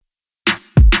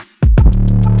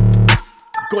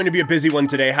Going to be a busy one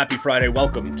today. Happy Friday.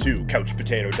 Welcome to Couch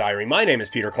Potato Diary. My name is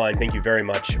Peter Klein. Thank you very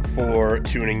much for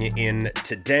tuning in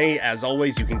today. As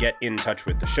always, you can get in touch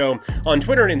with the show on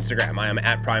Twitter and Instagram. I am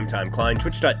at PrimetimeKlein,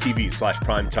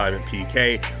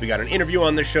 twitch.tv/PrimeTimePK. We got an interview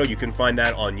on the show. You can find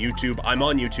that on YouTube. I'm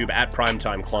on YouTube at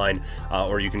PrimetimeKlein,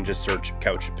 or you can just search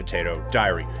Couch Potato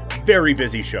Diary. Very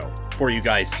busy show for you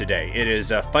guys today. It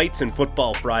is Fights and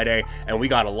Football Friday, and we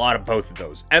got a lot of both of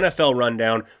those. NFL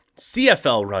rundown,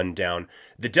 CFL rundown,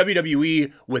 the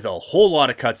WWE with a whole lot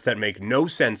of cuts that make no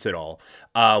sense at all.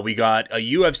 We got a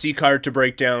UFC card to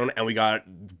break down, and we got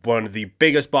one of the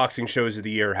biggest boxing shows of the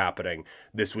year happening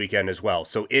this weekend as well.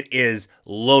 So it is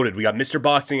loaded. We got Mr.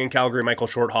 Boxing in Calgary, Michael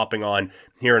Short, hopping on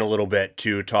here in a little bit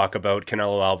to talk about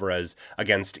Canelo Alvarez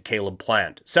against Caleb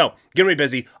Plant. So, gonna be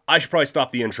busy. I should probably stop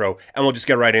the intro, and we'll just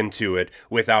get right into it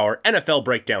with our NFL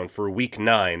breakdown for Week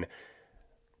 9.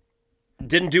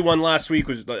 Didn't do one last week.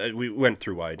 We went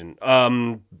through why I didn't.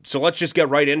 So let's just get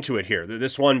right into it here.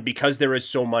 This one, because there is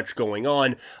so much going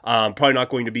on, probably not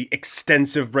going to be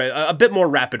extensive, a bit more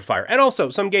rapid fire. And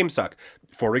also, some games suck.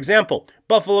 For example,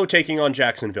 Buffalo taking on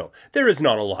Jacksonville. There is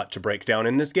not a lot to break down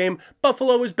in this game.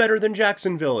 Buffalo is better than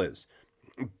Jacksonville is.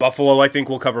 Buffalo, I think,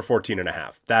 will cover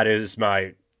 14.5. That is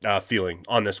my feeling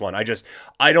on this one. I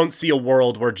don't see a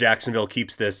world where Jacksonville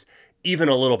keeps this even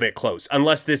a little bit close,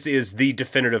 unless this is the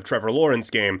definitive Trevor Lawrence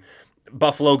game.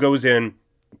 Buffalo goes in,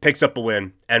 picks up a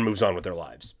win, and moves on with their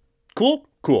lives. Cool?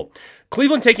 Cool.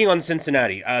 Cleveland taking on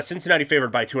Cincinnati. Cincinnati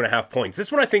favored by 2.5 points.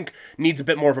 This one I think needs a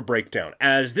bit more of a breakdown,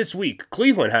 as this week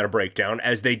Cleveland had a breakdown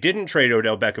as they didn't trade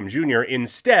Odell Beckham Jr.,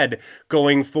 instead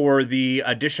going for the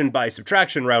addition by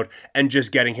subtraction route and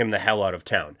just getting him the hell out of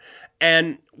town.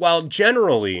 And while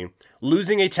generally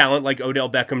losing a talent like Odell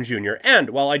Beckham Jr.,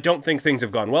 and while I don't think things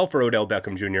have gone well for Odell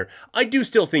Beckham Jr., I do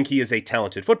still think he is a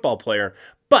talented football player,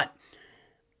 but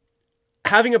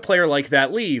having a player like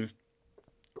that leave,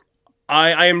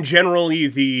 I am generally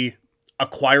the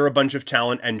acquire a bunch of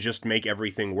talent and just make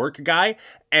everything work guy,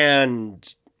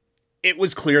 and it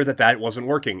was clear that that wasn't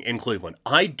working in Cleveland.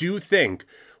 I do think,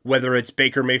 whether it's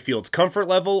Baker Mayfield's comfort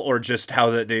level or just how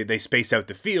they space out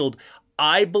the field,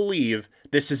 I believe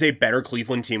this is a better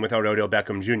Cleveland team without Odell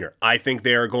Beckham Jr. I think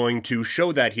they are going to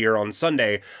show that here on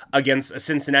Sunday against a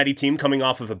Cincinnati team coming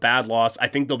off of a bad loss. I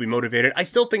think they'll be motivated. I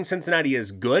still think Cincinnati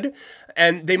is good,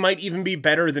 and they might even be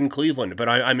better than Cleveland, but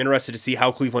I'm interested to see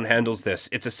how Cleveland handles this.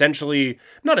 It's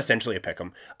not essentially a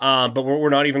pick'em, but we're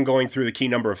not even going through the key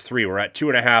number of 3. We're at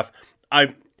 2.5.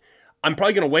 I'm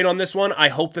probably going to wait on this one. I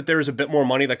hope that there's a bit more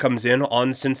money that comes in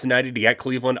on Cincinnati to get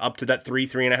Cleveland up to that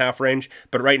 3.5 range.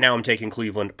 But right now I'm taking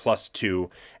Cleveland plus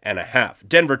 2.5.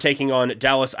 Denver taking on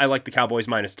Dallas. I like the Cowboys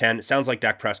minus 10. It sounds like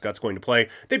Dak Prescott's going to play.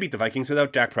 They beat the Vikings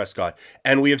without Dak Prescott.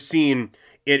 And we have seen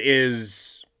it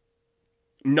is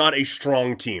not a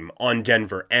strong team on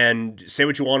Denver. And say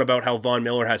what you want about how Von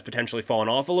Miller has potentially fallen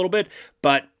off a little bit,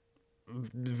 but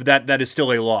that is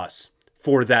still a loss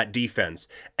for that defense.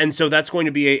 And so that's going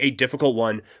to be a difficult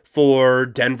one for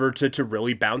Denver to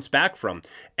really bounce back from.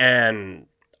 And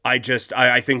I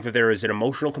think that there is an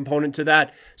emotional component to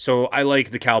that. So I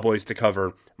like the Cowboys to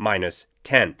cover minus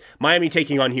 10. Miami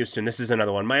taking on Houston. This is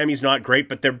another one. Miami's not great,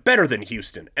 but they're better than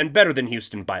Houston, and better than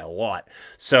Houston by a lot.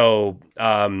 So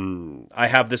I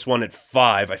have this one at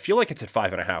 5. I feel like it's at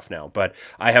 5.5 now, but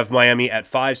I have Miami at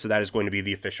 5, so that is going to be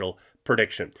the official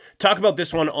prediction. Talk about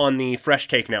this one on the Fresh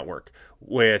Take Network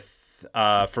with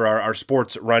for our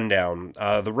sports rundown.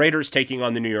 The Raiders taking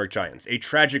on the New York Giants. A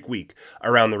tragic week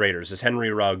around the Raiders as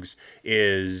Henry Ruggs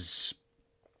is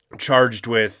charged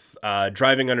with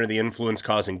driving under the influence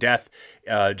causing death.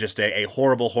 Just a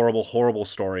horrible, horrible, horrible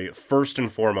story. First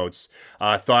and foremost,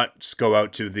 thoughts go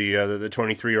out to the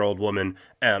 23-year-old woman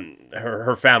and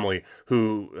her family,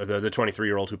 who the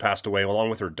 23-year-old who passed away along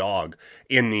with her dog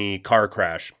in the car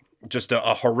crash. Just a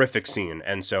horrific scene,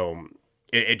 and so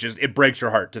it breaks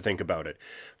your heart to think about it.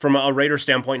 From a Raider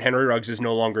standpoint, Henry Ruggs is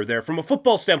no longer there. From a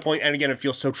football standpoint, and again, it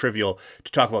feels so trivial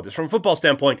to talk about this. From a football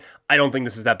standpoint, I don't think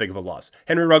this is that big of a loss.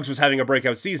 Henry Ruggs was having a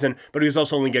breakout season, but he was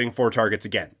also only getting 4 targets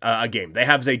a game. They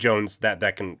have Zay Jones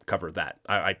that can cover that.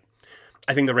 I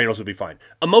think the Raiders will be fine.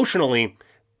 Emotionally,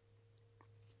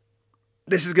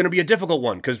 this is going to be a difficult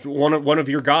one because one of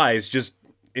your guys just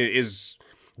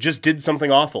did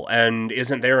something awful and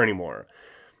isn't there anymore.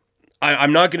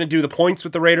 I'm not going to do the points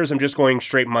with the Raiders. I'm just going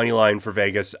straight money line for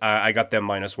Vegas. I got them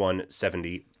minus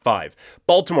 175.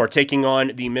 Baltimore taking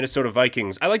on the Minnesota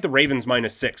Vikings. I like the Ravens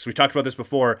minus 6. We've talked about this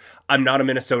before. I'm not a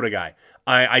Minnesota guy.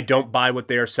 I don't buy what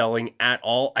they are selling at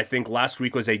all. I think last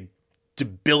week was a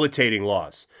debilitating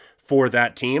loss for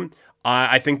that team.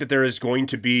 I think that there is going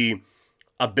to be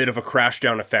a bit of a crash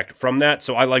down effect from that.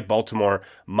 So I like Baltimore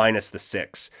minus the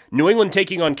 6. New England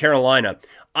taking on Carolina.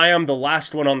 I am the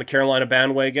last one on the Carolina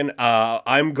bandwagon.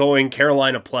 I'm going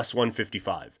Carolina plus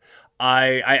 155.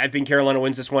 I think Carolina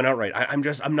wins this one outright.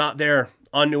 I'm not there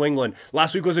on New England.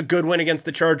 Last week was a good win against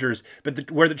the Chargers,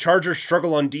 but where the Chargers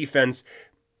struggle on defense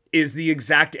is the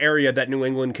exact area that New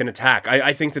England can attack.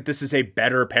 I think that this is a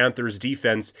better Panthers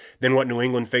defense than what New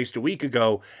England faced a week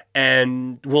ago,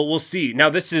 and we'll see. Now,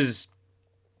 this is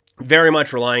very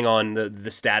much relying on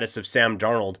the status of Sam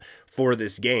Darnold for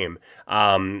this game.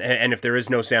 And if there is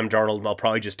no Sam Darnold, I'll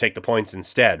probably just take the points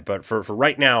instead. But for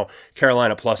right now,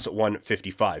 Carolina plus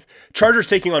 155. Chargers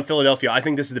taking on Philadelphia. I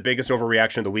think this is the biggest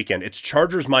overreaction of the weekend. It's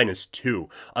Chargers minus 2.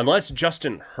 Unless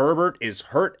Justin Herbert is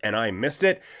hurt and I missed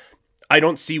it, I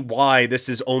don't see why this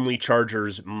is only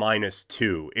Chargers minus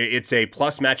 2. It's a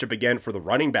plus matchup again for the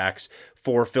running backs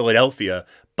for Philadelphia,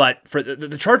 but for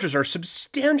the Chargers are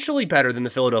substantially better than the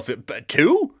Philadelphia. But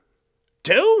 2?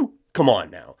 2? Come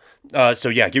on now. So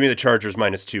yeah, give me the Chargers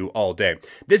minus 2 all day.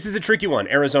 This is a tricky one.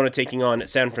 Arizona taking on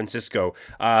San Francisco.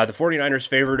 The 49ers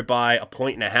favored by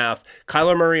 1.5.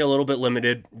 Kyler Murray a little bit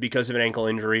limited because of an ankle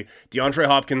injury. DeAndre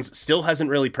Hopkins still hasn't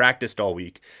really practiced all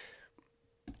week.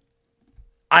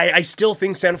 I still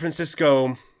think San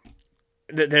Francisco,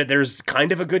 there's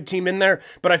kind of a good team in there,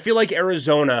 but I feel like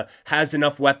Arizona has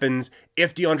enough weapons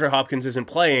if DeAndre Hopkins isn't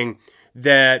playing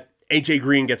that A.J.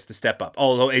 Green gets to step up.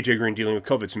 Although A.J. Green dealing with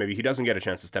COVID, so maybe he doesn't get a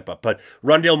chance to step up. But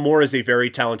Rondale Moore is a very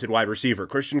talented wide receiver.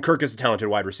 Christian Kirk is a talented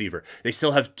wide receiver. They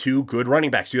still have 2 good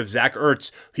running backs. You have Zach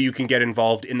Ertz, who you can get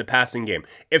involved in the passing game.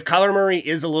 If Kyler Murray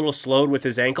is a little slowed with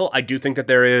his ankle, I do think that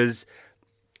there's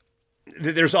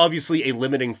obviously a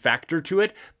limiting factor to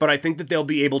it, but I think that they'll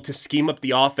be able to scheme up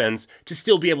the offense to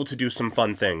still be able to do some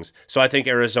fun things. So I think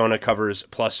Arizona covers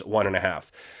plus 1.5.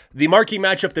 The marquee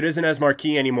matchup that isn't as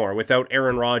marquee anymore without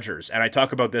Aaron Rodgers, and I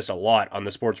talk about this a lot on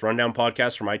the Sports Rundown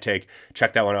podcast for my take.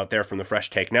 Check that one out there from the Fresh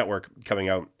Take Network, coming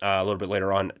out a little bit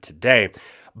later on today.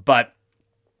 But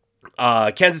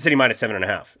Kansas City minus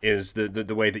 7.5 is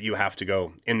the way that you have to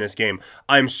go in this game.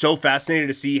 I'm so fascinated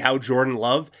to see how Jordan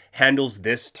Love handles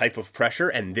this type of pressure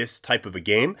and this type of a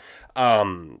game.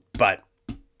 But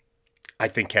I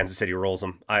think Kansas City rolls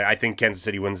them. I think Kansas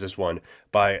City wins this one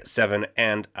by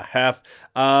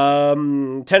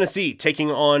 7.5. Tennessee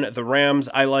taking on the Rams.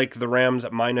 I like the Rams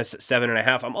minus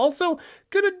 7.5. I'm also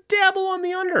going to dabble on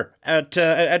the under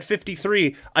at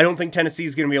 53. I don't think Tennessee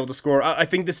is going to be able to score. I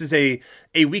think this is a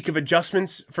week of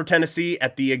adjustments for Tennessee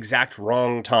at the exact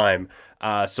wrong time.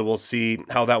 So we'll see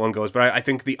how that one goes. But I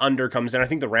think the under comes in. I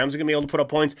think the Rams are going to be able to put up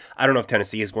points. I don't know if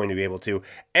Tennessee is going to be able to.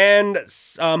 And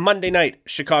Monday night,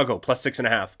 Chicago plus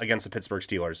 6.5 against the Pittsburgh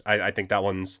Steelers. I think that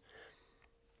one's...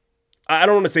 I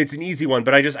don't want to say it's an easy one,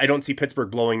 but I don't see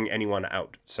Pittsburgh blowing anyone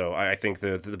out. So I think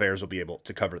the Bears will be able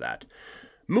to cover that.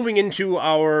 Moving into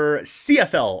our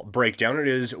CFL breakdown, it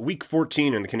is Week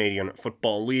 14 in the Canadian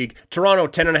Football League. Toronto,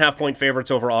 10.5 point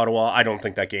favorites over Ottawa. I don't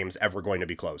think that game's ever going to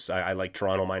be close. I like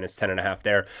Toronto minus 10.5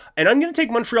 there. And I'm going to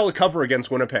take Montreal to cover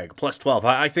against Winnipeg, plus 12.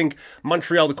 I think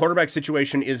Montreal, the quarterback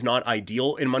situation is not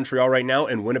ideal in Montreal right now,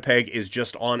 and Winnipeg is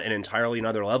just on an entirely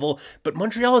another level. But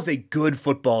Montreal is a good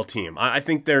football team. I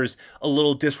think there's a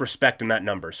little disrespect in that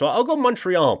number. So I'll go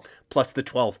Montreal plus the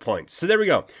 12 points. So there we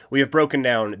go. We have broken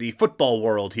down the football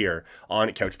world here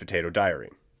on Couch Potato Diary.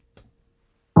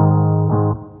 The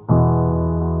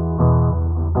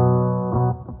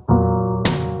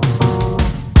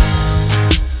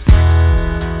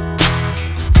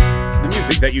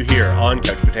music that you hear on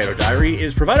Couch Potato Diary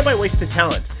is provided by Wasted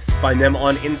Talent. Find them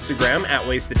on Instagram at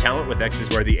Wasted Talent, with X's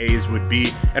where the A's would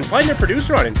be, and find their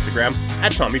producer on Instagram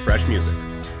at Tommy Fresh Music.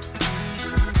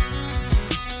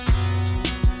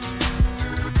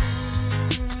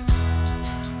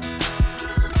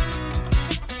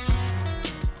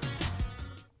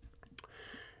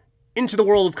 Into the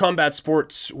world of combat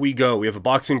sports we go. We have a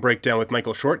boxing breakdown with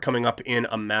Michael Short coming up in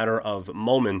a matter of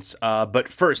moments. But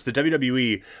first, the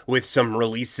WWE with some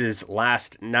releases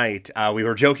last night. We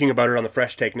were joking about it on the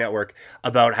Fresh Take Network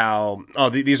about how,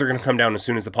 these are going to come down as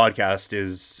soon as the podcast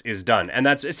is done. And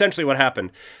that's essentially what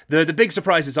happened. The big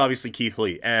surprise is obviously Keith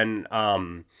Lee. And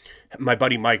my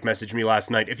buddy Mike messaged me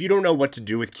last night. If you don't know what to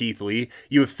do with Keith Lee,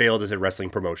 you have failed as a wrestling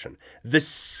promotion. The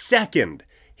second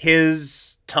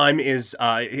his time is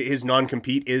his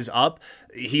non-compete is up,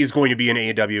 he is going to be in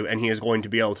AEW, and he is going to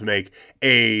be able to make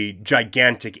a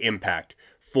gigantic impact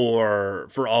for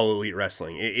All Elite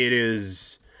Wrestling. It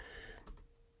is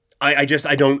I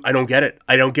don't get it.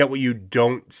 I don't get what you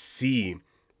don't see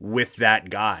with that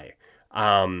guy.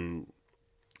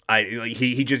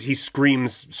 He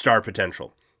screams star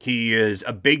potential. He is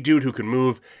a big dude who can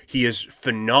move. He is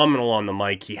phenomenal on the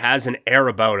mic. He has an air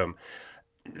about him.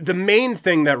 The main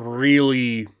thing that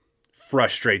really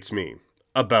frustrates me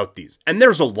about these, and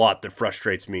there's a lot that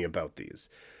frustrates me about these,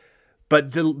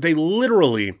 but they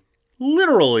literally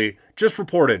just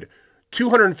reported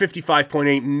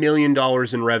 $255.8 million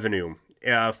in revenue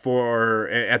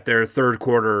at their third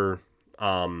quarter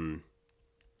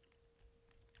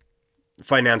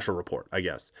financial report, I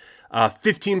guess.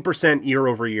 15% year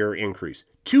over year increase.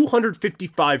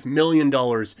 $255 million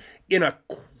in a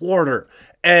quarter.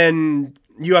 And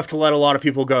you have to let a lot of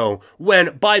people go.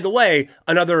 When, by the way,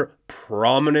 another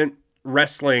prominent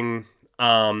wrestling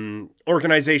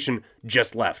organization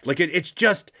just left. Like,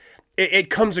 it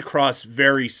comes across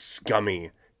very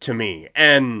scummy to me.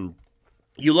 And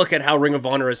you look at how Ring of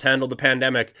Honor has handled the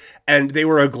pandemic, and they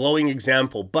were a glowing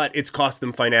example, but it's cost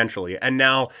them financially. And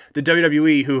now the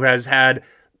WWE, who has had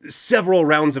several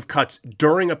rounds of cuts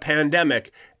during a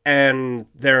pandemic, and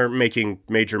they're making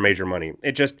major money.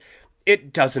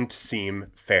 It doesn't seem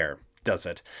fair, does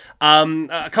it?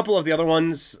 A couple of the other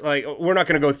ones, like, we're not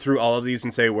going to go through all of these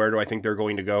and say where do I think they're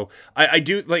going to go. I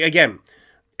do, like, again,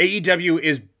 AEW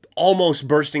is almost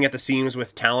bursting at the seams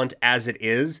with talent as it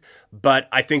is, but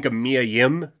I think a Mia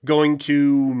Yim going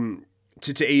to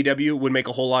AEW would make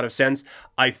a whole lot of sense.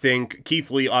 I think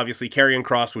Keith Lee, obviously, Karrion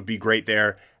Kross would be great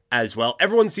there as well.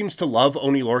 Everyone seems to love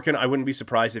Oney Lorcan. I wouldn't be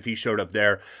surprised if he showed up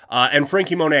there. And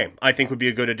Frankie Monet, I think, would be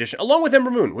a good addition, along with Ember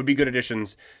Moon, would be good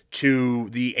additions to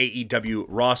the AEW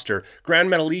roster. Gran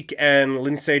Metalik and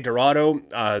Lince Dorado,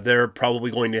 they're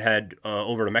probably going to head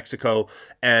over to Mexico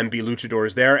and be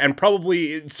luchadors there, and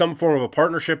probably some form of a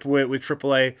partnership with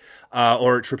AAA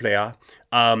or AAA.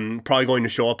 Probably going to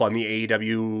show up on the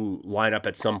AEW lineup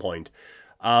at some point.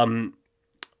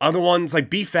 Other ones like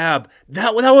B-Fab,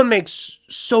 that one makes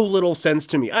so little sense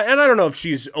to me. And I don't know if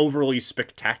she's overly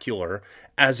spectacular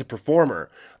as a performer,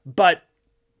 but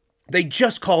they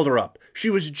just called her up.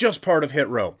 She was just part of Hit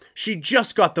Row. She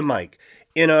just got the mic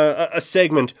in a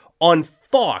segment on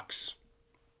Fox.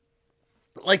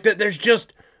 Like, there's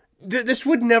just... This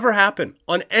would never happen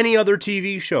on any other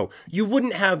TV show. You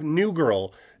wouldn't have New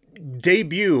Girl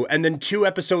debut, and then 2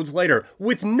 episodes later,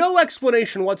 with no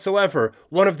explanation whatsoever,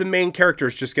 one of the main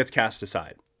characters just gets cast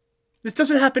aside. This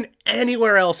doesn't happen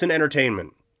anywhere else in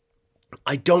entertainment.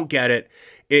 I don't get it.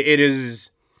 It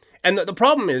is... And the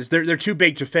problem is, they're too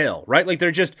big to fail, right? Like,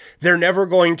 they're never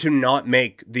going to not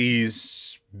make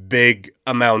these big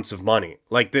amounts of money.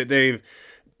 Like,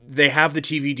 they have the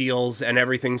TV deals and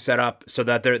everything set up so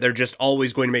that they're just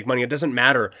always going to make money. It doesn't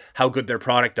matter how good their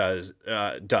product does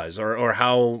or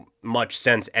how much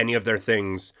sense any of their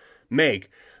things make.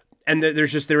 And there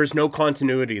is no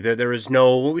continuity. There is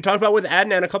no, what we talked about with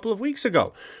Adnan a couple of weeks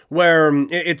ago, where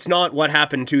it's not what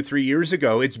happened 2-3 years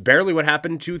ago. It's barely what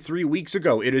happened 2-3 weeks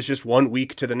ago. It is just 1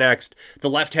 week to the next.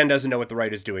 The left hand doesn't know what the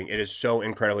right is doing. It is so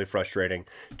incredibly frustrating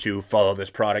to follow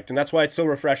this product. And that's why it's so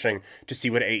refreshing to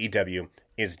see what AEW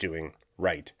is doing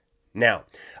right now.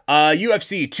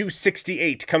 UFC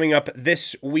 268 coming up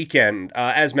this weekend.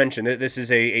 As mentioned, this is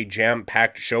a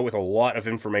jam-packed show with a lot of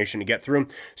information to get through.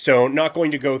 So not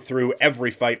going to go through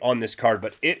every fight on this card,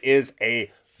 but it is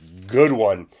a good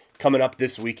one coming up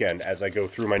this weekend as I go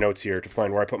through my notes here to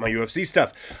find where I put my UFC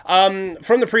stuff.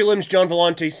 From the prelims, John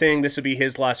Vellante saying this would be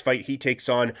his last fight. He takes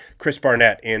on Chris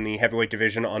Barnett in the heavyweight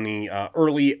division on the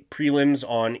early prelims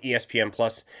on ESPN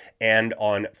Plus and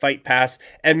on Fight Pass.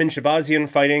 Edmund Shabazian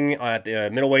fighting at the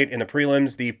middleweight in the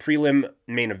prelims. The prelim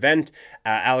main event,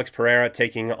 Alex Pereira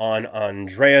taking on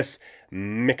Andreas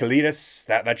Michailidis.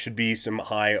 That should be some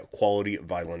high quality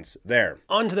violence there.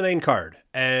 On to the main card,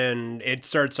 and it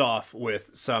starts off with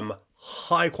some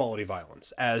high quality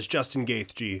violence as Justin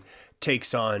Gaethje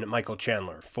takes on Michael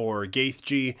Chandler. For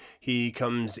Gaethje, he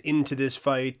comes into this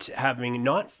fight having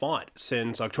not fought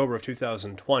since October of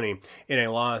 2020 in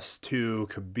a loss to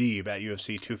Khabib at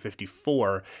UFC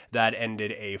 254 that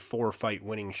ended a 4-fight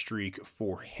winning streak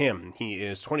for him. He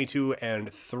is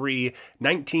 22-3,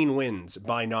 19 wins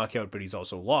by knockout, but he's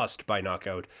also lost by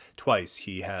knockout twice.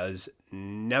 He has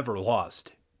never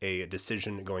lost a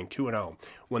decision, going 2-0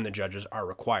 when the judges are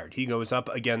required. He goes up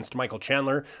against Michael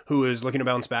Chandler, who is looking to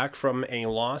bounce back from a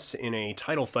loss in a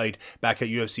title fight back at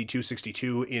UFC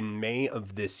 262 in May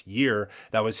of this year.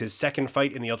 That was his second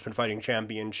fight in the Ultimate Fighting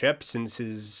Championship since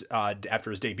his after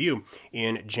his debut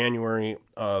in January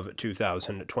of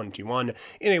 2021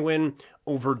 in a win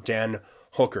over Dan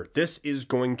Hooker. This is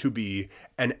going to be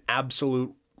an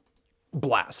absolute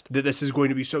blast. This is going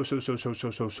to be so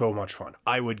much fun.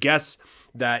 I would guess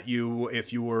that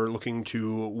if you were looking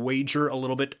to wager a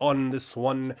little bit on this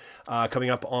one coming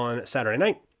up on Saturday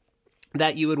night,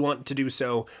 that you would want to do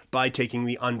so by taking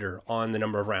the under on the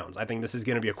number of rounds. I think this is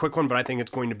going to be a quick one, but I think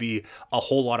it's going to be a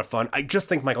whole lot of fun. I just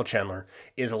think Michael Chandler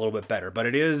is a little bit better, but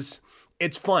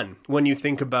it's fun when you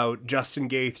think about Justin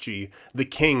Gaethje, the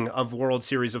king of World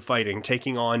Series of Fighting,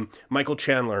 taking on Michael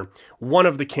Chandler, one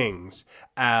of the kings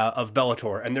of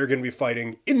Bellator, and they're going to be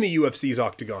fighting in the UFC's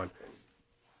octagon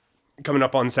coming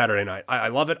up on Saturday night. I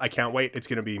love it. I can't wait. It's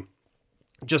going to be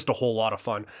just a whole lot of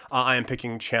fun. I am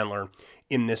picking Chandler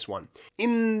in this one.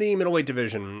 In the middleweight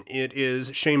division, it is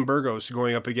Shane Burgos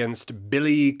going up against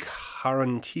Billy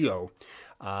Quarantillo.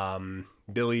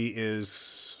 Billy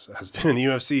has been in the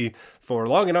UFC for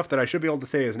long enough that I should be able to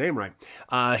say his name right.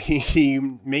 He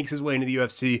makes his way into the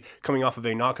UFC coming off of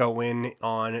a knockout win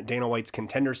on Dana White's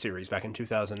Contender Series back in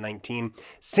 2019.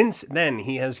 Since then,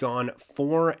 he has gone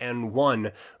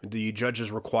 4-1. The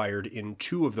judges required in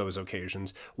 2 of those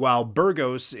occasions, while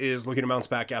Burgos is looking to bounce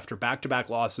back after back-to-back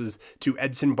losses to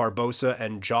Edson Barbosa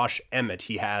and Josh Emmett.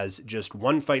 He has just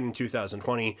 1 fight in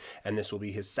 2020, and this will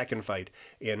be his 2nd fight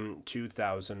in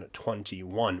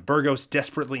 2021. Burgos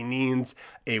desperately needs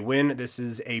a win. This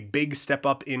is a big step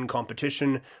up in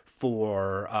competition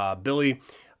for Billy.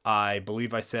 I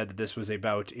believe I said that this was a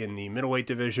bout in the middleweight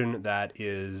division. That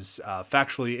is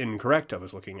factually incorrect. I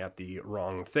was looking at the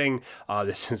wrong thing.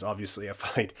 This is obviously a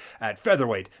fight at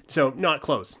featherweight, so not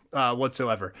close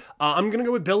whatsoever. I'm going to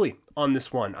go with Billy on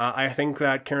this one. I think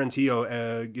that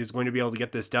Quarantillo is going to be able to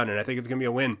get this done, and I think it's going to be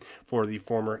a win for the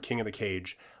former King of the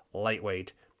Cage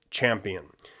lightweight champion.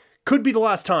 Could be the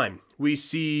last time we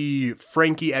see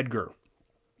Frankie Edgar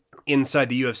inside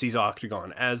the UFC's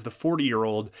octagon as the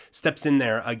 40-year-old steps in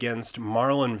there against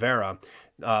Marlon Vera.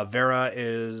 Vera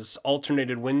is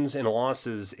alternated wins and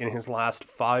losses in his last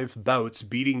 5 bouts,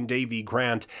 beating Davey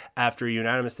Grant after a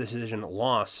unanimous decision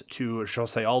loss to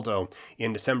Jose Aldo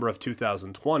in December of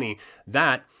 2020.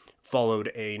 That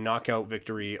followed a knockout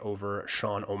victory over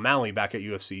Sean O'Malley back at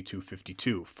UFC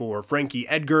 252. For Frankie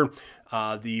Edgar,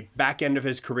 the back end of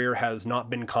his career has not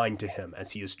been kind to him,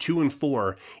 as he is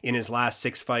 2-4 in his last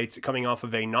 6 fights, coming off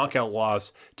of a knockout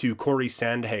loss to Corey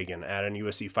Sandhagen at an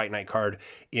UFC Fight Night card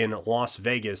in Las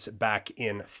Vegas back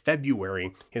in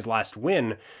February. His last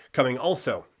win coming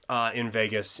also in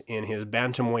Vegas in his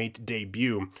bantamweight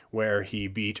debut, where he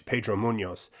beat Pedro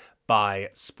Munoz by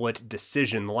split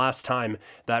decision. The last time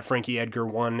that Frankie Edgar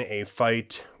won a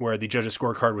fight where the judges'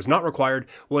 scorecard was not required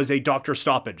was a doctor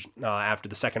stoppage after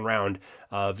the 2nd round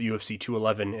of UFC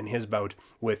 211 in his bout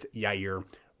with Yair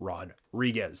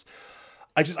Rodriguez.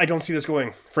 I don't see this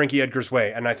going Frankie Edgar's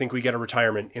way, and I think we get a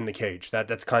retirement in the cage.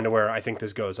 That's kind of where I think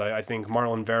this goes. I think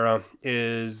Marlon Vera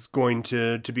is going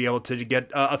to be able to get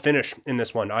a finish in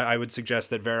this one. I would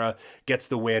suggest that Vera gets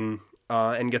the win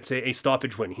and gets a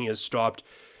stoppage win. He has stopped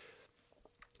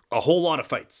a whole lot of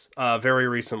fights very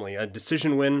recently. A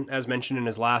decision win, as mentioned in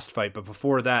his last fight, but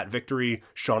before that, victory,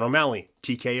 Sean O'Malley,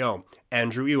 TKO.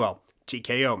 Andrew Ewell,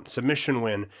 TKO. Submission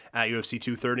win at UFC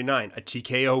 239. A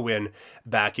TKO win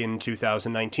back in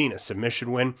 2019. A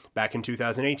submission win back in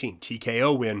 2018.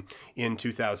 TKO win in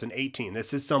 2018.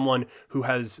 This is someone who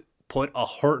has put a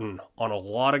hurtin' on a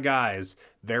lot of guys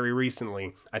very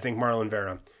recently. I think Marlon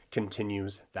Vera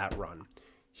continues that run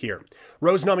here.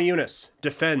 Rose Namajunas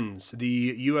defends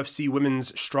the UFC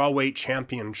Women's Strawweight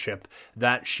Championship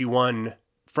that she won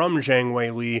from Zhang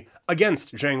Weili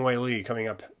against Zhang Weili coming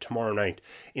up tomorrow night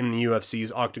in the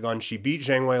UFC's octagon. She beat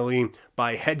Zhang Weili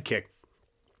by head kick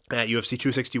at UFC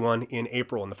 261 in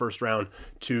April in the first round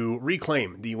to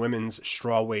reclaim the Women's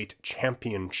Strawweight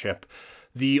Championship.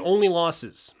 The only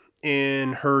losses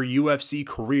in her UFC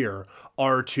career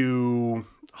are to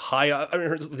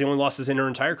the only losses in her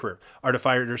entire career are to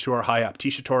fighters who are high up.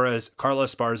 Tisha Torres, Carla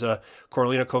Esparza,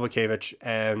 Karolina Kovacevic,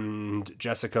 and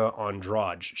Jessica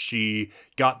Andrade. She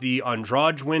got the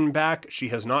Andrade win back. She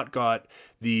has not got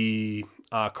the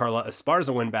Carla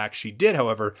Esparza win back. She did,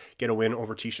 however, get a win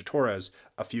over Tisha Torres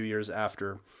a few years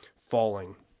after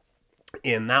falling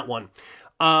in that one.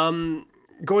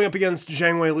 Going up against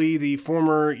Zhang Weili, the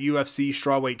former UFC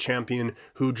strawweight champion,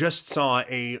 who just saw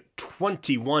a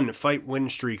 21-fight win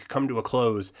streak come to a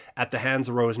close at the hands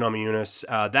of Rose Namajunas.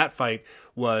 That fight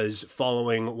was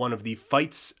following one of the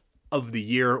fights of the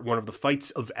year, one of the fights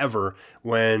of ever,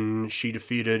 when she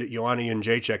defeated Joanna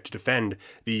Jędrzejczyk to defend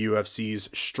the UFC's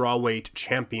strawweight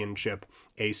championship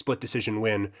a split decision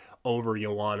win over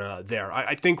Joanna there.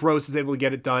 I think Rose is able to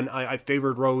get it done. I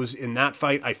favored Rose in that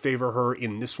fight. I favor her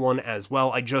in this one as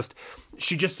well.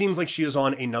 She just seems like she is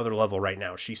on another level right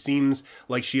now. She seems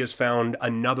like she has found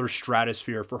another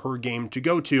stratosphere for her game to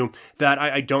go to that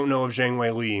I don't know if Zhang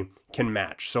Weili can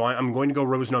match. So I'm going to go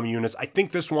Rose Namajunas. I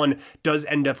think this one does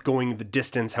end up going the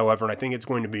distance, however, and I think it's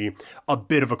going to be a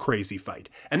bit of a crazy fight.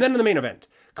 And then in the main event,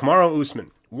 Kamaru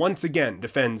Usman once again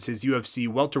defends his UFC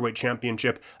welterweight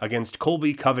championship against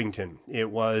Colby Covington.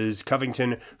 It was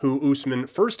Covington who Usman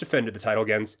first defended the title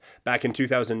against back in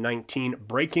 2019,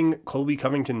 breaking Colby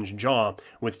Covington's jaw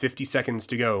with 50 seconds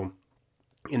to go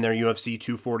in their UFC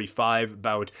 245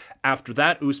 bout. After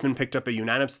that, Usman picked up a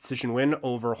unanimous decision win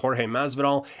over Jorge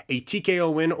Masvidal, a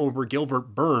TKO win over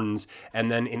Gilbert Burns, and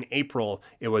then in April,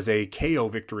 it was a KO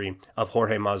victory of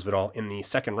Jorge Masvidal in the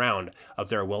second round of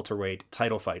their welterweight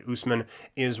title fight. Usman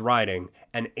is riding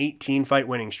an 18-fight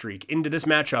winning streak into this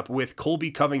matchup with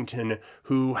Colby Covington,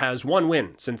 who has one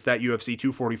win since that UFC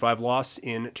 245 loss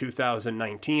in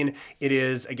 2019. It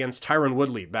is against Tyron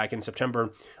Woodley back in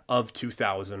September of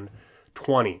 2020.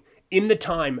 In the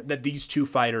time that these two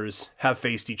fighters have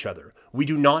faced each other, we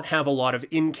do not have a lot of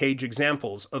in-cage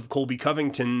examples of Colby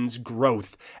Covington's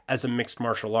growth as a mixed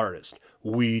martial artist.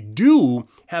 We do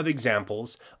have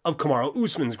examples of Kamaru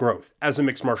Usman's growth as a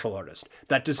mixed martial artist.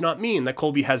 That does not mean that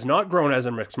Colby has not grown as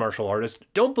a mixed martial artist.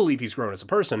 Don't believe he's grown as a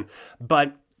person,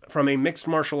 but from a mixed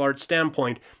martial arts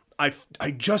standpoint, I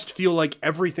just feel like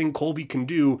everything Colby can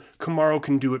do, Kamaru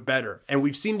can do it better. And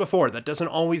we've seen before, that doesn't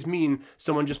always mean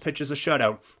someone just pitches a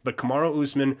shutout. But Kamaru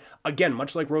Usman, again,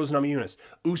 much like Rose Namajunas,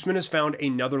 Usman has found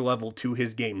another level to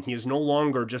his game. He is no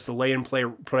longer just a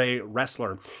lay-and-play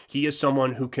wrestler. He is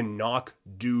someone who can knock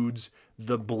dudes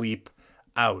the bleep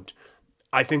out.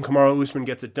 I think Kamaru Usman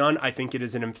gets it done. I think it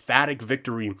is an emphatic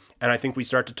victory. And I think we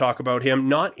start to talk about him,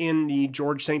 not in the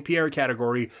George St. Pierre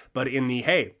category, but in the,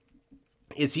 hey,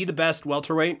 is he the best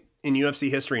welterweight in UFC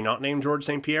history, not named George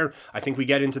St. Pierre? I think we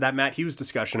get into that Matt Hughes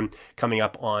discussion coming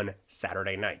up on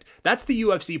Saturday night. That's the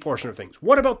UFC portion of things.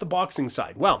 What about the boxing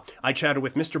side? Well, I chatted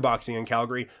with Mr. Boxing in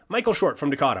Calgary, Michael Short from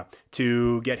Dakota,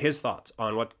 to get his thoughts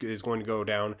on what is going to go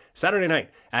down Saturday night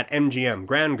at MGM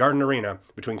Grand Garden Arena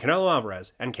between Canelo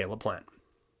Alvarez and Caleb Plant.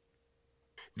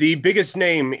 The biggest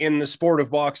name in the sport of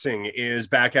boxing is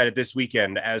back at it this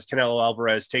weekend as Canelo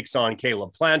Alvarez takes on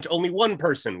Caleb Plant. Only one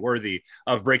person worthy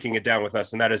of breaking it down with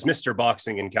us, and that is Mr.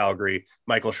 Boxing in Calgary,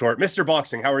 Michael Short. Mr.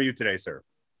 Boxing, how are you today, sir?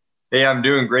 Hey, I'm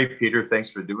doing great, Peter.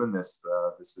 Thanks for doing this.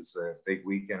 This is a big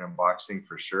weekend in boxing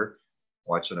for sure.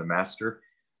 Watching a master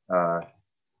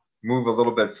move a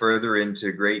little bit further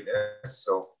into greatness.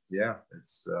 So, yeah,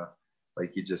 it's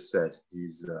like you just said,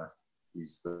 he's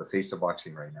the face of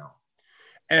boxing right now.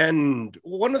 And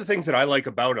one of the things that I like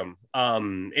about him,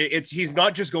 he's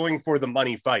not just going for the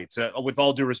money fights. With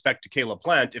all due respect to Caleb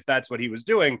Plant, if that's what he was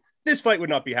doing, this fight would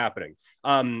not be happening.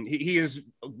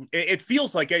 It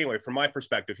feels like, anyway, from my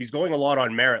perspective, he's going a lot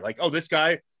on merit. Like, oh, this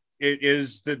guy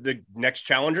is the next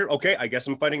challenger. Okay, I guess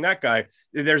I'm fighting that guy.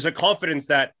 There's a confidence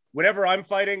that whenever I'm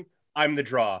fighting, I'm the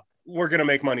draw. We're going to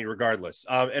make money regardless.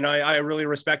 And I really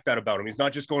respect that about him. He's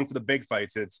not just going for the big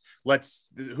fights. It's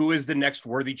who is the next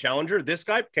worthy challenger? This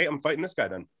guy? Okay, I'm fighting this guy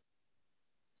then.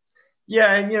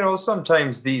 Yeah. And,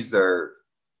 sometimes these are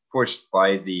pushed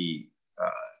by the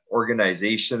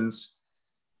organizations.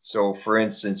 So for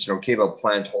instance, Caleb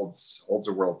Plant holds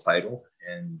a world title,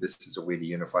 and this is a way to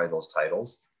unify those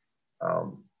titles.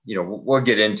 We'll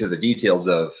get into the details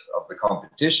of the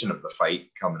competition of the fight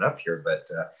coming up here, but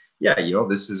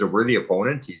this is a worthy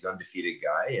opponent. He's an undefeated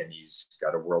guy, and he's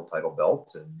got a world title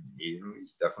belt, and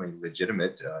he's definitely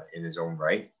legitimate in his own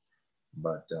right.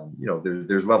 But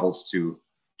there's levels to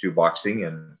boxing,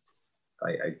 and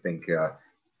I think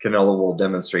Canelo will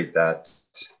demonstrate that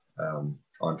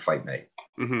on fight night.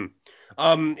 Mm-hmm.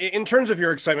 In terms of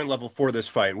your excitement level for this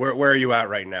fight, where are you at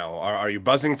right now? Are you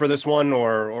buzzing for this one,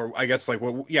 or I guess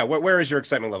where is your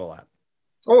excitement level at?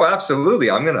 Oh, absolutely.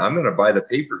 I'm gonna buy the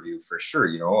pay-per-view for sure.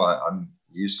 You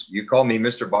call me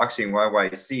Mr. Boxing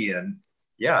YYC, and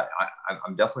yeah,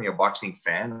 I'm definitely a boxing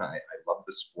fan. I love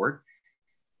the sport,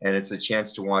 and it's a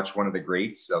chance to watch one of the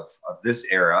greats of this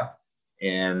era.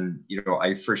 And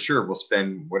I for sure will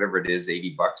spend whatever it is,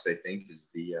 $80, I think, is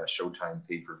the Showtime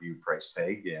pay-per-view price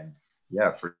tag. And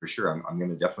yeah, for sure, I'm going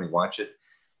to definitely watch it.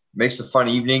 Makes a fun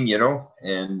evening,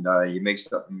 and you make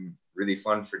something really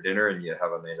fun for dinner, and you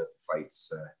have a night of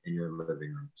fights in your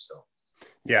living room. So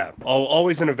Yeah,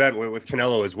 always an event with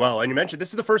Canelo as well. And you mentioned this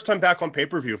is the first time back on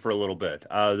pay-per-view for a little bit.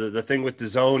 The thing with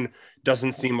DAZN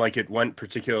doesn't seem like it went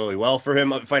particularly well for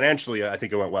him. Financially, I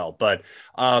think it went well. But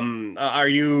are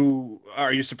you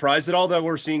surprised at all that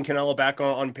we're seeing Canelo back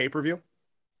on pay-per-view?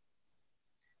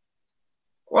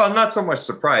 Well, not so much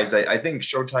surprised. I think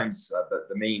Showtime's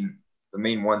the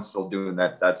main one still doing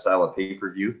that style of pay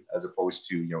per view as opposed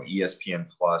to ESPN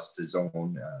Plus,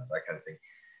 DAZN, that kind of thing.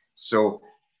 So,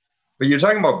 but you're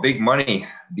talking about big money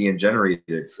being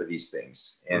generated for these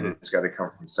things, and it's got to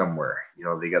come from somewhere.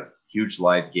 They got huge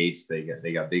live gates. They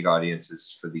got big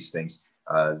audiences for these things.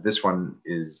 This one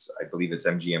is, I believe, it's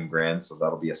MGM Grand, so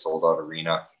that'll be a sold out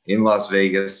arena in Las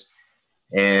Vegas.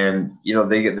 And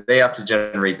they have to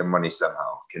generate the money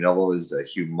somehow. Canelo is a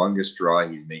humongous draw.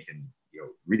 He's making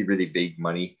really, really big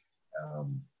money.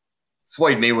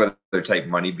 Floyd Mayweather type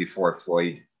money before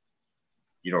Floyd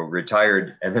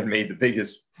retired and then made the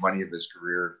biggest money of his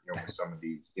career, with some of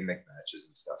these gimmick matches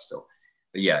and stuff. So,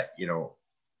 but yeah,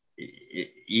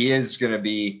 he is going to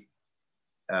be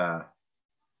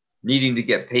needing to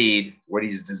get paid what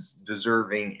he's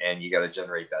deserving, and you got to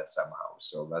generate that somehow.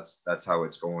 So that's how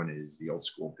it's going, is the old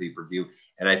school pay-per-view.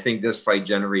 And I think this fight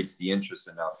generates the interest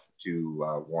enough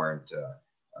to warrant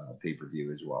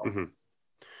pay-per-view as well. Mm-hmm.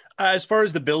 As far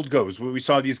as the build goes, we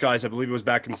saw these guys, I believe it was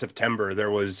back in September.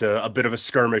 There was a bit of a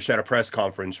skirmish at a press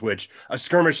conference, which a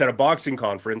skirmish at a boxing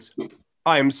conference,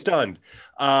 I am stunned.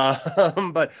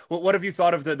 But what have you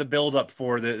thought of the build up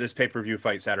for this pay-per-view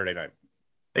fight Saturday night?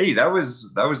 Hey, that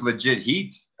was legit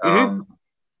heat. Mm-hmm.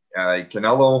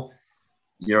 Canelo,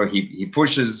 he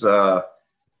pushes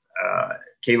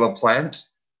Caleb Plant.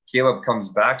 Caleb comes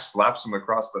back, slaps him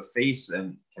across the face,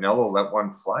 and Canelo let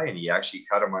one fly, and he actually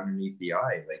cut him underneath the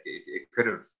eye. Like it could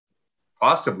have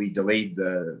possibly delayed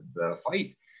the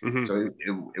fight. Mm-hmm. So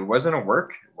it wasn't a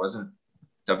work. It wasn't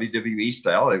WWE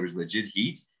style. It was legit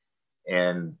heat.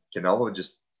 And Canelo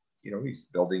just, he's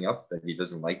building up that he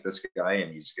doesn't like this guy,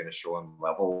 and he's going to show him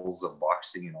levels of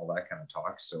boxing and all that kind of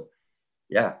talk. So,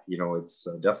 yeah, it's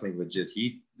definitely legit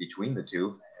heat between the two.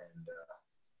 And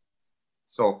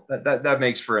so that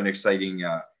makes for an exciting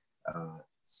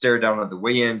stare down at the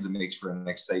weigh-ins. It makes for an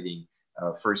exciting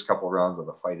first couple of rounds of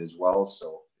the fight as well.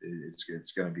 So it's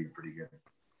going to be pretty good.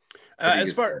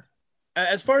 As far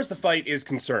as the fight is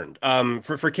concerned,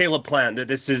 for Caleb Plant,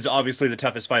 this is obviously the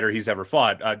toughest fighter he's ever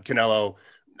fought. Canelo,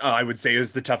 I would say,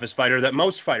 is the toughest fighter that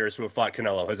most fighters who have fought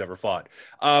Canelo has ever fought.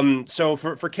 So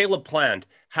for Caleb Plant,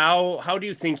 how do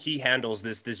you think he handles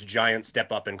this giant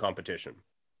step up in competition?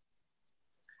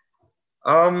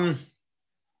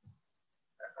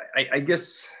 I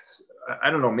guess, I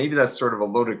don't know. Maybe that's sort of a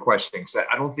loaded question, because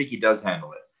I don't think he does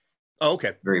handle it. Oh,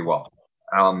 okay. Very well.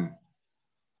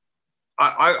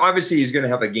 Obviously, he's going to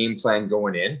have a game plan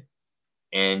going in,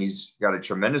 and he's got a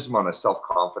tremendous amount of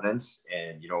self-confidence,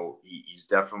 and he's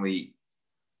definitely,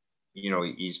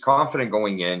 he's confident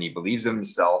going in. He believes in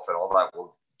himself, and all that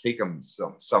will take him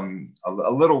a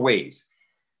little ways.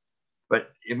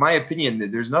 But in my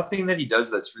opinion, there's nothing that he does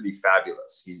that's really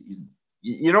fabulous. He's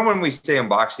when we say in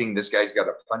boxing, this guy's got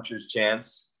a puncher's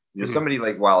chance. Somebody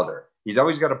like Wilder, he's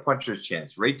always got a puncher's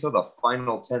chance right till the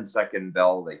final 10-second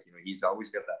bell. He's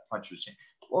always got that puncher's chance.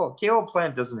 Well, Caleb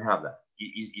Plant doesn't have that.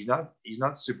 He's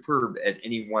not superb at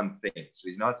any one thing. So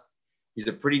he's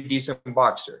a pretty decent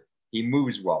boxer. He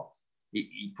moves well.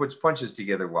 He puts punches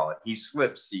together well. He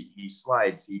slips, he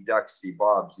slides, he ducks, he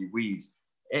bobs, he weaves.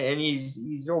 And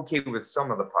he's okay with some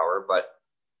of the power, but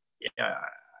yeah,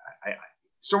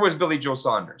 so was Billy Joe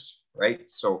Saunders, right?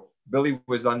 So Billy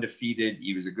was undefeated.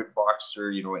 He was a good boxer,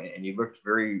 and he looked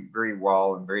very, very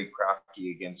well and very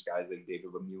crafty against guys like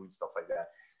David Lemieux and stuff like that.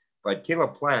 But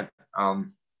Caleb Plant,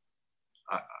 I'm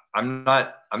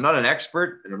not an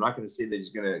expert, and I'm not going to say that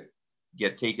he's going to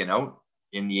get taken out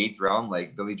in the 8th round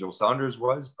like Billy Joe Saunders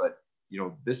was, but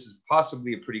this is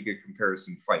possibly a pretty good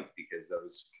comparison fight, because that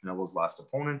was Canelo's last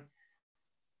opponent.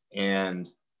 And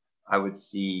I would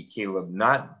see Caleb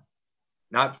not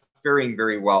faring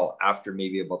very well after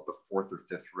maybe about the 4th or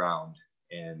 5th round.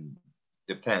 And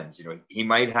depends, he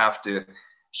might have to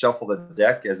shuffle the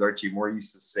deck, as Archie Moore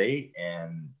used to say,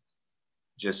 and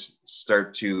just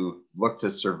start to look to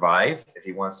survive if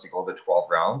he wants to go the 12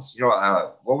 rounds.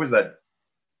 What was that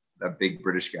big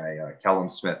British guy, Callum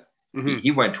Smith? Mm-hmm.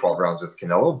 He went 12 rounds with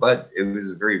Canelo, but it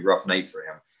was a very rough night for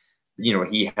him.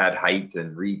 He had height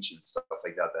and reach and stuff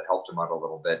like that helped him out a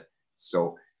little bit.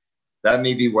 So that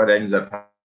may be what ends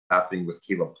up happening with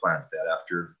Caleb Plant, that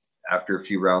after a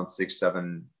few rounds,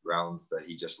 6-7 rounds, that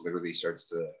he just literally starts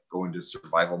to go into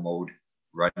survival mode,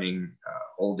 running,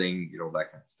 holding,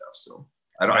 that kind of stuff. So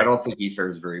I don't think he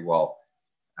fares very well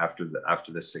after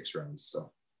the 6 rounds.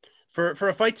 So For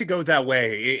a fight to go that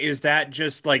way, is that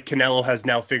just like Canelo has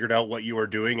now figured out what you are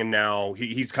doing, and now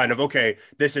he's kind of, okay,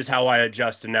 this is how I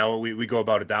adjust, and now we go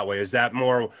about it that way? Is that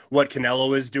more what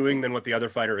Canelo is doing than what the other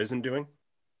fighter isn't doing?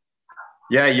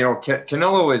 yeah,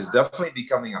 Canelo is definitely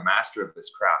becoming a master of his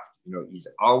craft. He's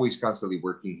always constantly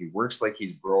working. He works like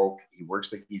he's broke. He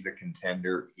works like he's a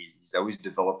contender. He's always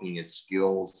developing his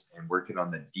skills and working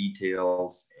on the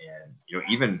details, and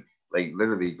even like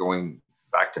literally going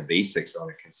back to basics on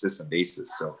a consistent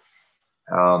basis. So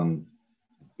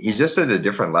he's just at a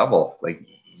different level. Like,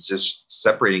 he's just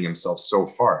separating himself so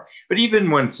far. But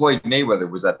even when Floyd Mayweather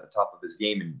was at the top of his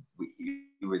game, and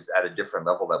he was at a different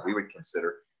level that we would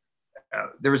consider,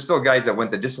 there were still guys that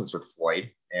went the distance with Floyd,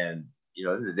 and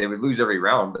they would lose every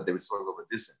round, but they would still go the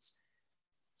distance.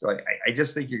 So I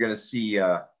just think you're going to see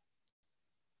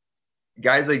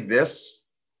guys like this.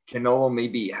 Canelo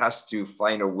maybe has to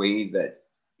find a way that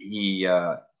he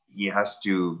has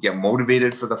to get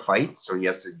motivated for the fight. So he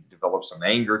has to develop some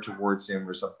anger towards him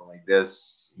or something like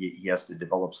this. He has to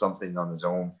develop something on his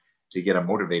own to get him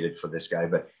motivated for this guy.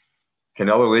 But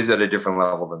Canelo is at a different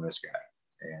level than this guy,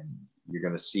 and you're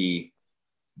going to see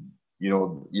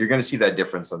that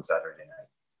difference on Saturday night.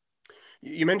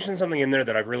 You mentioned something in there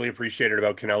that I've really appreciated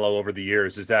about Canelo over the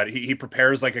years, is that he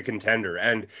prepares like a contender,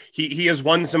 and he has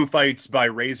won some fights by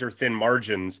razor thin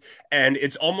margins, and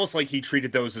it's almost like he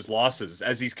treated those as losses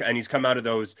as he's come out of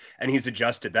those and he's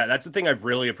adjusted. That's the thing I've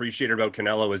really appreciated about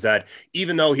Canelo, is that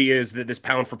even though he is this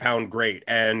pound for pound great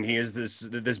and he is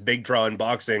this big draw in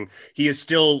boxing, he is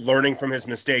still learning from his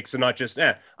mistakes, and not just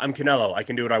I'm Canelo, I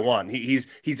can do what I want.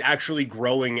 He's actually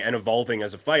growing and evolving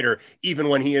as a fighter, even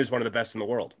when he is one of the best in the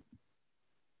world.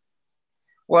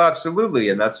 Well, absolutely,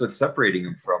 and that's what's separating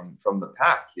him from the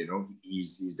pack.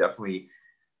 He's definitely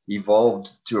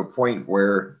evolved to a point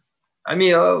where, I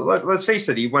mean, let's face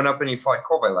it, he went up and he fought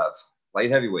Kovalev,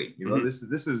 light heavyweight.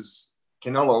 This is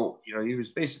Canelo. He was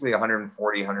basically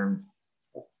 140,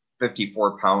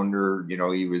 154 pounder.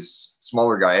 He was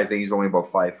smaller guy. I think he's only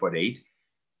about 5'8".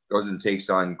 Goes and takes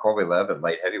on Kovalev at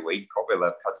light heavyweight.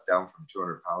 Kovalev cuts down from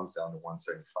 200 pounds down to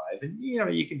 175. And,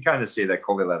 you can kind of say that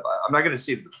Kovalev, I'm not going to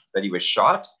say that he was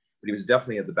shot, but he was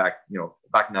definitely at the back,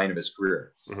 back nine of his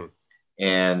career. Mm-hmm.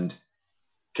 And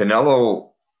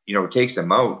Canelo, takes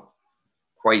him out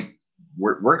quite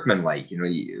workmanlike.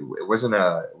 It wasn't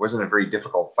a very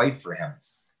difficult fight for him.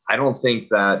 I don't think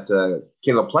that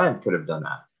Caleb Plant could have done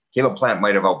that. Caleb Plant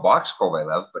might have outboxed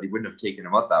Kovalev, but he wouldn't have taken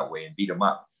him out that way and beat him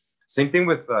up. Same thing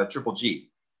with Triple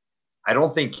G. I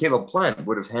don't think Caleb Plant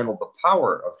would have handled the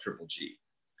power of Triple G.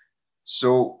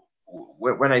 So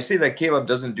when I say that Caleb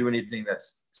doesn't do anything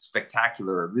that's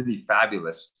spectacular or really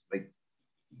fabulous, like,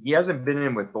 he hasn't been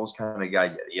in with those kind of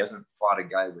guys yet. He hasn't fought a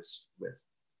guy with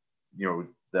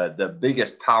the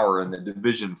biggest power in the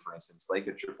division, for instance, like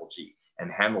a Triple G, and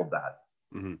handled that.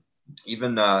 Mm-hmm.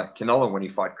 Even Canelo, when he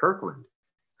fought Kirkland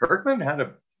he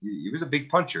was a big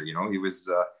puncher. He was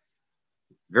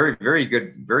very, very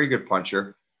good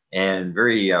puncher, and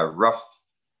very rough,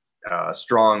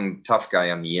 strong, tough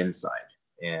guy on the inside.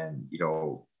 And,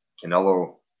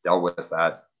 Canelo dealt with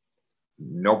that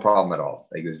no problem at all.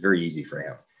 Like, it was very easy for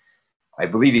him. I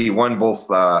believe he won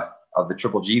both of the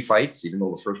Triple G fights, even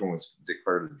though the first one was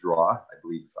declared a draw. I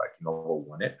believe Canelo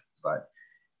won it, but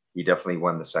he definitely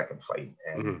won the second fight.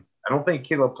 And mm-hmm. I don't think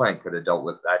Caleb Plant could have dealt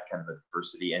with that kind of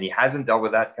adversity, and he hasn't dealt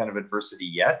with that kind of adversity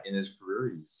yet in his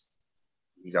career.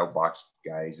 He's outboxed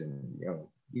guys, and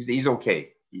he's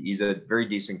okay. He's a very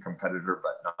decent competitor,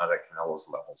 but not at Canelo's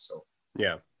level. So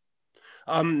yeah.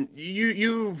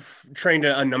 You've trained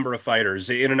a number of fighters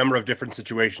in a number of different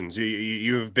situations.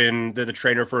 You've been the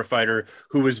trainer for a fighter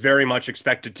who was very much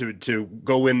expected to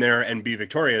go in there and be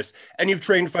victorious, and you've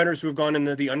trained fighters who have gone in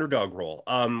the underdog role.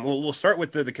 We'll start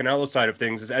with the Canelo side of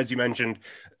things. As you mentioned,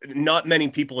 not many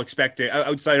people expected,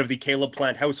 outside of the Caleb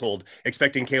Plant household,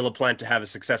 expecting Caleb Plant to have a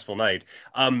successful night.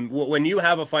 When you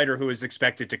have a fighter who is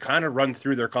expected to kind of run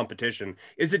through their competition,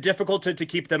 is it difficult to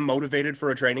keep them motivated for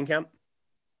a training camp?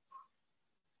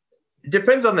 It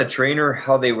depends on the trainer,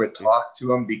 how they would talk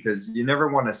to him, because you never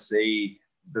want to say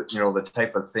the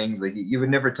type of things, like, you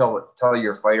would never tell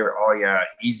your fighter, oh yeah,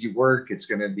 easy work, it's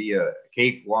going to be a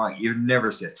cakewalk. You would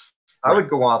never say it. I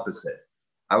would go opposite.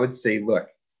 I would say, look,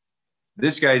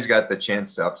 this guy's got the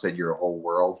chance to upset your whole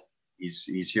world. He's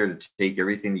here to take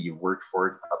everything that you've worked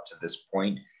for up to this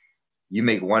point. You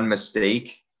make one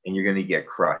mistake and you're going to get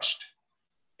crushed.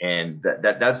 And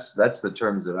that's the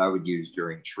terms that I would use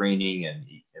during training and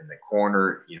in the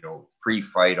corner,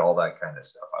 pre-fight, all that kind of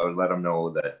stuff. I would let them know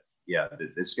that, yeah,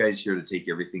 this guy's here to take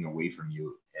everything away from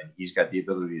you, and he's got the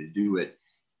ability to do it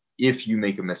if you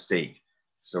make a mistake.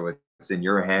 So it's in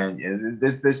your hand. And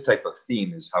this type of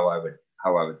theme is how I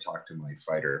would talk to my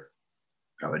fighter.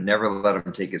 I would never let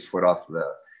him take his foot off the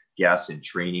gas in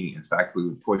training. In fact, we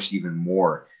would push even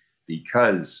more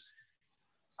because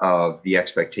of the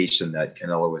expectation that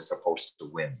Canelo is supposed to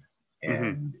win.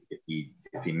 And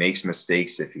if he makes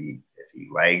mistakes, if he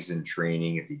lags in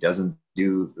training, if he doesn't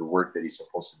do the work that he's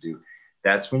supposed to do,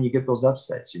 that's when you get those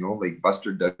upsets, like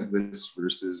Buster Douglas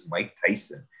versus Mike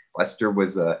Tyson. Buster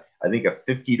was I think a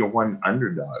 50-1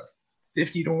 underdog,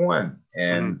 50-1.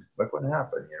 And look what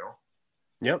happened,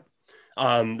 Yep.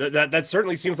 That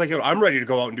certainly seems like I'm ready to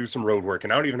go out and do some road work,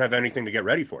 and I don't even have anything to get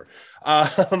ready for.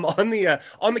 On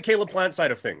the Caleb Plant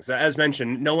side of things, as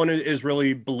mentioned, no one is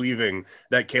really believing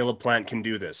that Caleb Plant can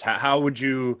do this. How would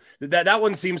you? That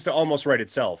one seems to almost write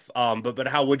itself. But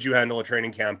how would you handle a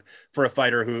training camp for a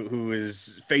fighter who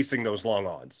is facing those long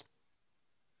odds?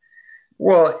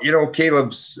 Well,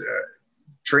 Caleb's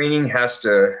training has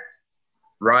to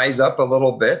rise up a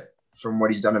little bit from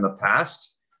what he's done in the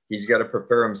past. He's got to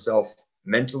prepare himself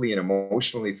mentally and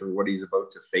emotionally for what he's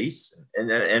about to face,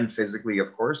 and physically,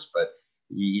 of course. But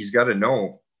he's got to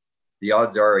know the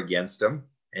odds are against him,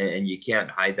 and you can't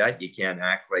hide that. You can't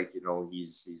act like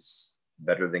he's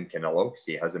better than Canelo, because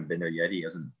he hasn't been there yet. He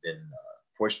hasn't been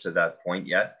pushed to that point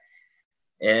yet.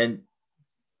 And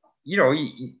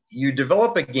you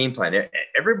develop a game plan.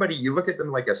 Everybody, you look at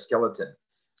them like a skeleton,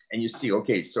 and you see,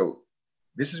 okay, so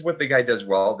this is what the guy does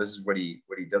well. This is what he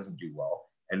doesn't do well.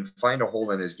 And find a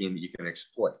hole in his game that you can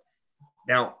exploit.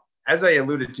 Now, as I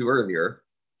alluded to earlier,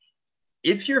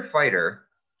 if your fighter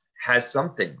has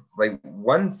something, like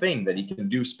one thing that he can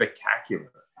do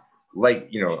spectacular, like,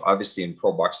 obviously in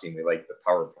pro boxing, they like the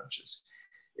power punches.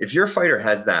 If your fighter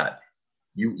has that,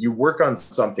 you work on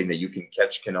something that you can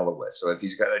catch Canelo with. So if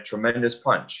he's got a tremendous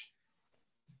punch,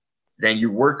 then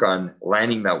you work on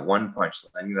landing that one punch,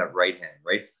 landing that right hand,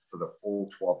 right, for the full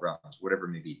 12 rounds, whatever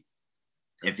it may be.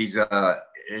 If he's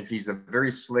a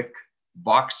very slick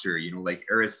boxer, like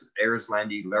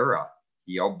Erislandy Lara,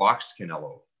 he outboxed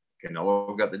Canelo.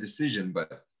 Canelo got the decision,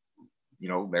 but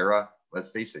Lara, let's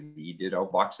face it, he did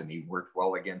outbox him. He worked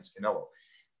well against Canelo.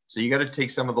 So you got to take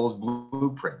some of those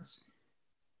blueprints.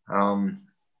 So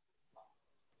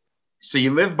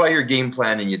you live by your game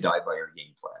plan and you die by your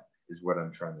game plan, is what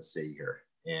I'm trying to say here.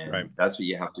 And That's what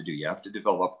you have to do. You have to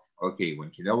develop, okay, when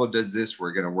Canelo does this,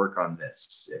 we're going to work on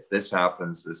this. If this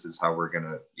happens, this is how we're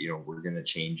going to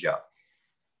change up.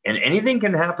 And anything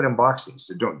can happen in boxing.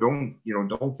 So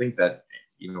don't think that,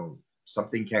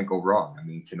 something can't go wrong. I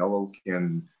mean, Canelo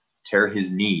can tear his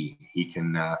knee. He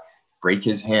can break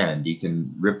his hand. He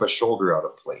can rip a shoulder out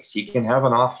of place. He can have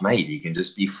an off night. He can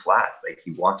just be flat. Like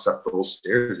he walks up those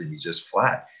stairs and he's just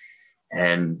flat.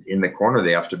 And in the corner,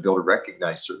 they have to be able to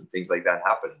recognize certain things like that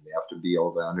happening. They have to be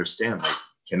able to understand, like,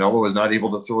 Canelo is not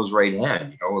able to throw his right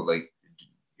hand,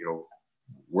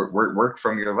 work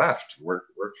from your left, work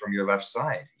from your left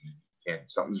side.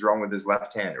 Something's wrong with his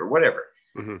left hand or whatever.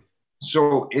 Mm-hmm.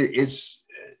 So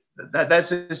that's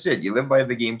just it. You live by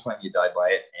the game plan, you die by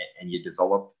it, and you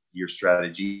develop your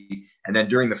strategy. And then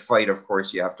during the fight, of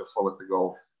course, you have to flow with the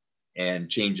go and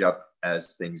change up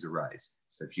as things arise.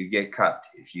 So if you get cut,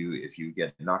 if you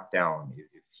get knocked down,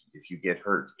 if you get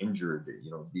hurt, injured,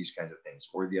 these kinds of things,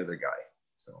 or the other guy.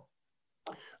 So,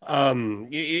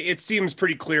 it seems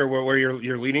pretty clear where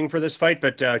you're leaning for this fight,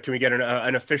 but can we get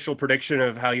an official prediction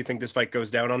of how you think this fight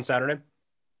goes down on Saturday?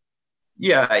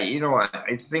 Yeah, I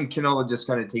think Canelo just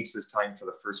kind of takes his time for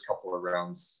the first couple of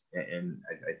rounds, and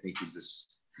I think he's just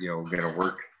going to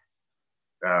work,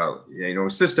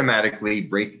 systematically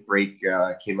break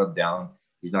Caleb down.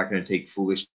 He's not going to take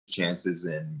foolish chances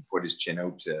and put his chin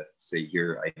out to say,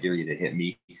 "Here, I dare you to hit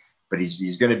me." But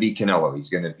he's going to be Canelo. He's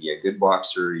going to be a good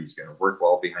boxer. He's going to work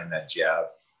well behind that jab.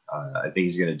 I think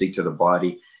he's going to dig to the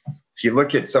body. If you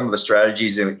look at some of the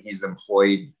strategies he's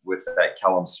employed with that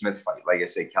Callum Smith fight, like I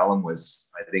said, Callum was,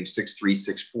 I think, 6'3",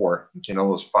 6'4", and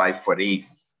Canelo's 5'8".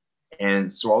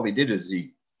 And so all he did is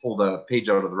he pulled a page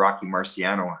out of the Rocky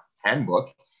Marciano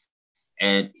handbook,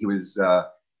 and he was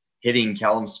hitting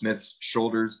Callum Smith's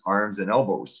shoulders, arms, and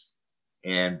elbows,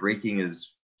 and breaking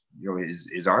his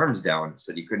arms down,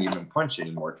 so he couldn't even punch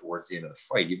anymore towards the end of the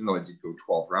fight. Even though it did go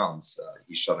 12 rounds,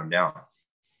 he shut him down.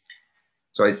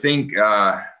 So I think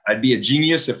I'd be a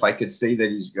genius if I could say that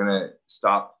he's going to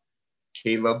stop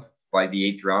Caleb by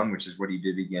the 8th round, which is what he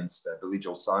did against Billy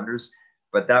Joe Saunders.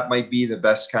 But that might be the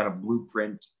best kind of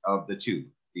blueprint of the two,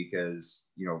 because,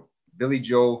 Billy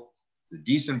Joe is a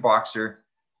decent boxer,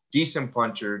 decent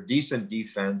puncher, decent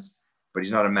defense, but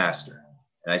he's not a master.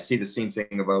 And I say the same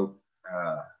thing about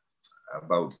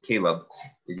about Caleb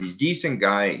is he's a decent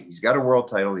guy. He's got a world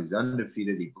title. He's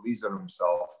undefeated. He believes in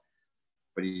himself,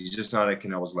 but he's just not at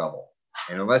Canelo's level.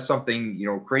 And unless something,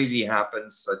 crazy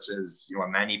happens, such as, a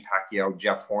Manny Pacquiao,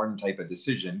 Jeff Horn type of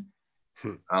decision,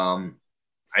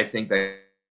 I think that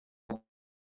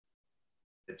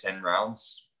the 10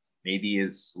 rounds, maybe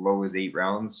as low as 8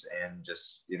 rounds, and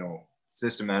just,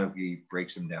 systematically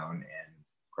breaks him down and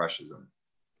crushes him.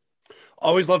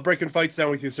 Always love breaking fights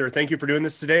down with you, sir. Thank you for doing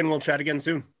this today, and we'll chat again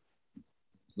soon.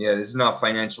 Yeah, this is not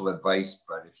financial advice,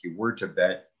 but if you were to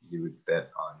bet, you would bet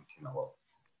on Canelo.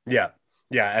 Yeah,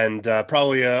 and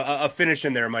probably a finish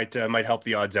in there might help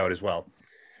the odds out as well.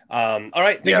 All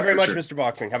right, thank you very much, Mr.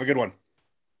 Boxing. Have a good one.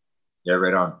 Yeah,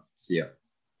 right on. See ya.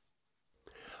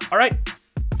 All right.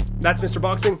 That's Mr.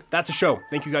 Boxing. That's a show.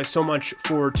 Thank you guys so much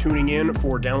for tuning in,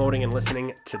 for downloading and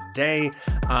listening today.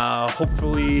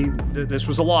 Hopefully, this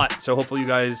was a lot. So hopefully you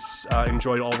guys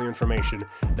enjoyed all the information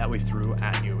that we threw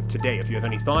at you today. If you have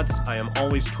any thoughts, I am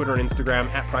always Twitter and Instagram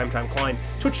at PrimetimeKlein,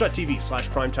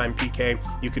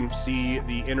 twitch.tv/PrimetimePK. You can see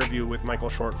the interview with Michael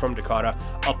Short from Dakota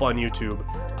up on YouTube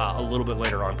a little bit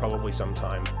later on, probably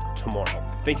sometime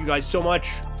tomorrow. Thank you guys so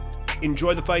much.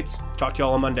 Enjoy the fights. Talk to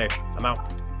y'all on Monday. I'm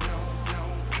out.